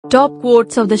Top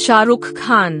quotes of the ShahRukh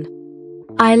Khan.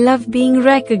 I love being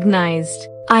recognized.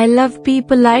 I love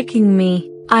people liking me.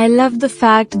 I love the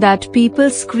fact that people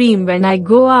scream when I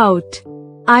go out.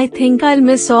 I think I'll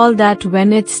miss all that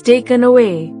when it's taken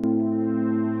away.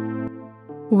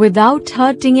 Without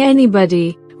hurting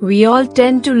anybody, we all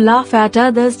tend to laugh at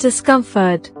others'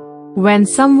 discomfort. When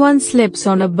someone slips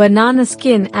on a banana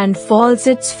skin and falls,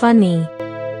 it's funny.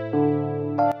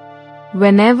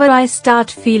 Whenever I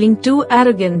start feeling too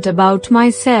arrogant about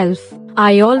myself,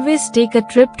 I always take a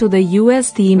trip to the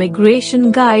US. The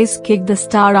immigration guys kick the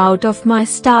star out of my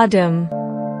stardom.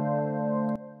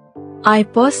 I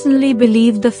personally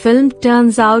believe the film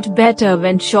turns out better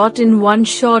when shot in one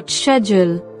shot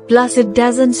schedule, plus it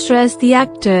doesn't stress the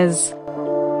actors.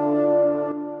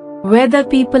 Whether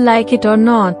people like it or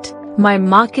not, my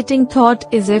marketing thought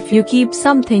is if you keep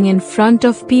something in front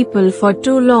of people for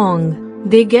too long,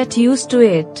 they get used to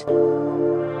it.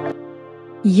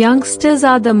 Youngsters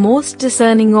are the most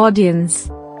discerning audience.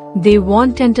 They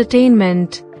want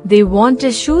entertainment. They want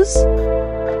issues.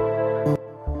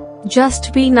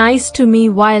 Just be nice to me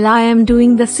while I am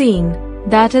doing the scene.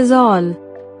 That is all.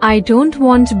 I don't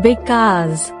want big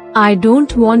cars. I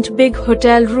don't want big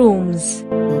hotel rooms.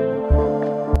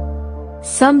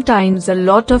 Sometimes a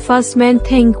lot of us men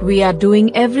think we are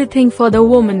doing everything for the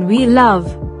woman we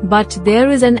love, but there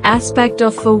is an aspect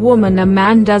of a woman a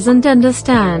man doesn't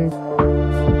understand.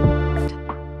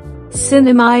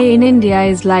 Cinema in India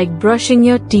is like brushing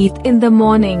your teeth in the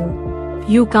morning.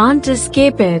 You can't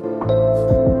escape it.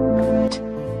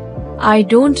 I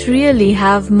don't really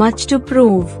have much to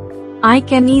prove. I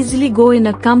can easily go in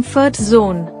a comfort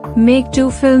zone, make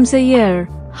 2 films a year,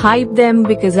 hype them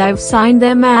because I've signed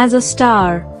them as a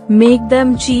star, make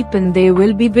them cheap and they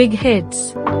will be big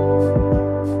hits.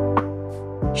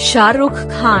 ShahRukh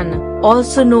Khan,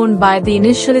 also known by the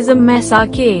initialism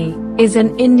SRK, is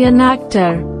an Indian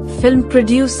actor, film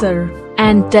producer,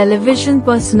 and television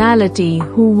personality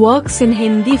who works in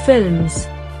Hindi films.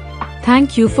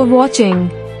 Thank you for watching.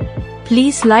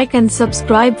 Please like and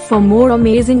subscribe for more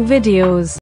amazing videos.